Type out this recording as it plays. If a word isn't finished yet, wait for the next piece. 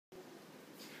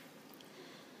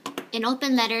An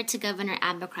open letter to Governor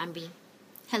Abercrombie.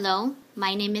 Hello,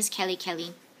 my name is Kelly,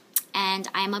 and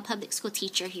I am a public school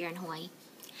teacher here in Hawaii.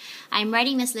 I am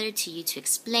writing this letter to you to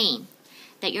explain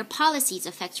that your policies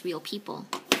affect real people.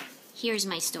 Here's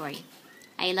my story.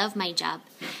 I love my job.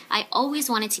 I always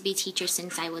wanted to be a teacher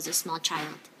since I was a small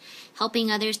child. Helping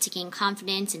others to gain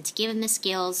confidence and to give them the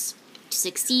skills to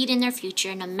succeed in their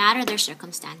future no matter their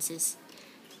circumstances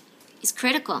is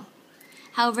critical.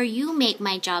 However, you make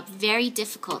my job very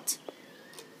difficult.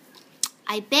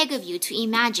 I beg of you to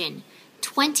imagine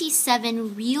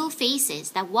 27 real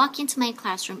faces that walk into my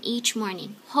classroom each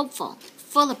morning, hopeful,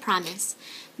 full of promise,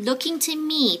 looking to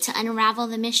me to unravel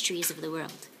the mysteries of the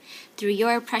world. Through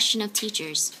your oppression of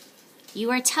teachers,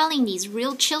 you are telling these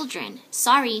real children,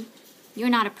 sorry, you're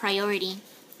not a priority.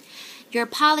 Your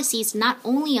policies not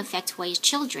only affect Hawaii's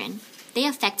children, they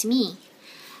affect me.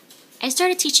 I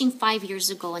started teaching 5 years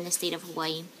ago in the state of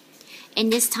Hawaii. In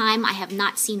this time, I have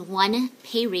not seen one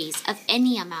pay raise of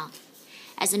any amount.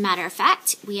 As a matter of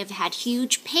fact, we have had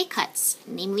huge pay cuts,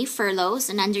 namely furloughs,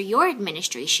 and under your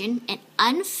administration, an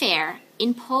unfair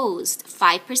imposed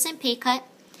 5% pay cut,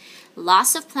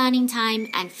 loss of planning time,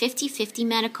 and 50-50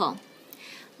 medical.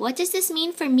 What does this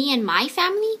mean for me and my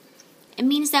family? It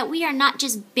means that we are not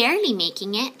just barely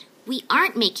making it, we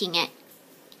aren't making it.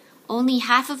 Only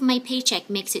half of my paycheck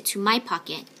makes it to my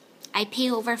pocket. I pay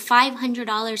over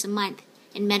 $500 a month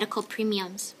in medical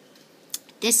premiums.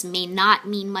 This may not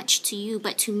mean much to you,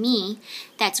 but to me,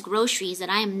 that's groceries that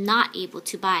I am not able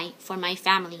to buy for my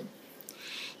family.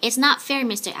 It's not fair,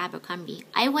 Mr. Abercrombie.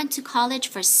 I went to college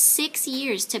for 6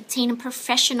 years to obtain a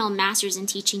professional master's in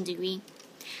teaching degree.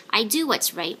 I do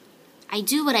what's right. I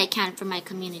do what I can for my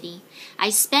community.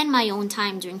 I spend my own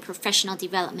time doing professional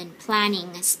development,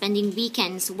 planning, spending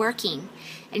weekends working,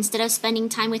 instead of spending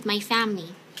time with my family.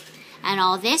 And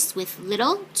all this with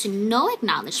little to no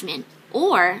acknowledgement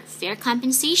or fair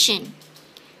compensation.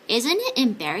 Isn't it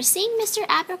embarrassing, Mr.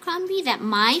 Abercrombie, that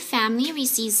my family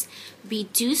receives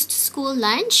reduced school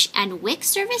lunch and WIC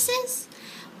services?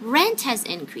 Rent has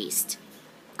increased.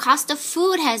 Cost of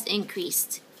food has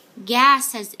increased.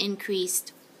 Gas has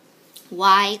increased.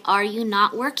 Why are you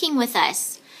not working with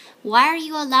us? Why are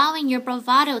you allowing your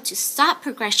bravado to stop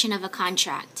progression of a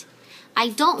contract? I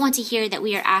don't want to hear that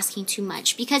we are asking too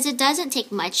much because it doesn't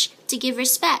take much to give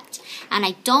respect. And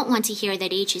I don't want to hear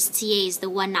that HSTA is the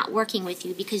one not working with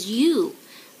you because you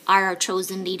are our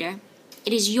chosen leader.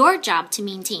 It is your job to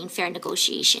maintain fair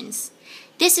negotiations.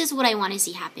 This is what I want to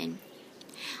see happen.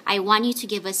 I want you to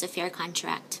give us a fair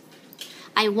contract.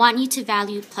 I want you to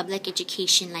value public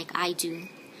education like I do,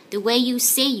 the way you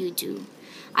say you do.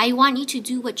 I want you to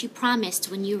do what you promised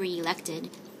when you were elected.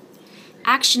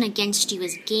 Action against you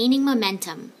is gaining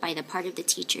momentum by the part of the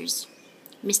teachers.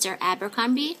 Mr.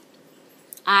 Abercrombie,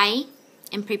 I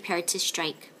am prepared to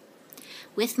strike.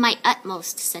 With my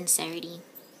utmost sincerity,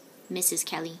 Mrs.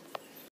 Kelly.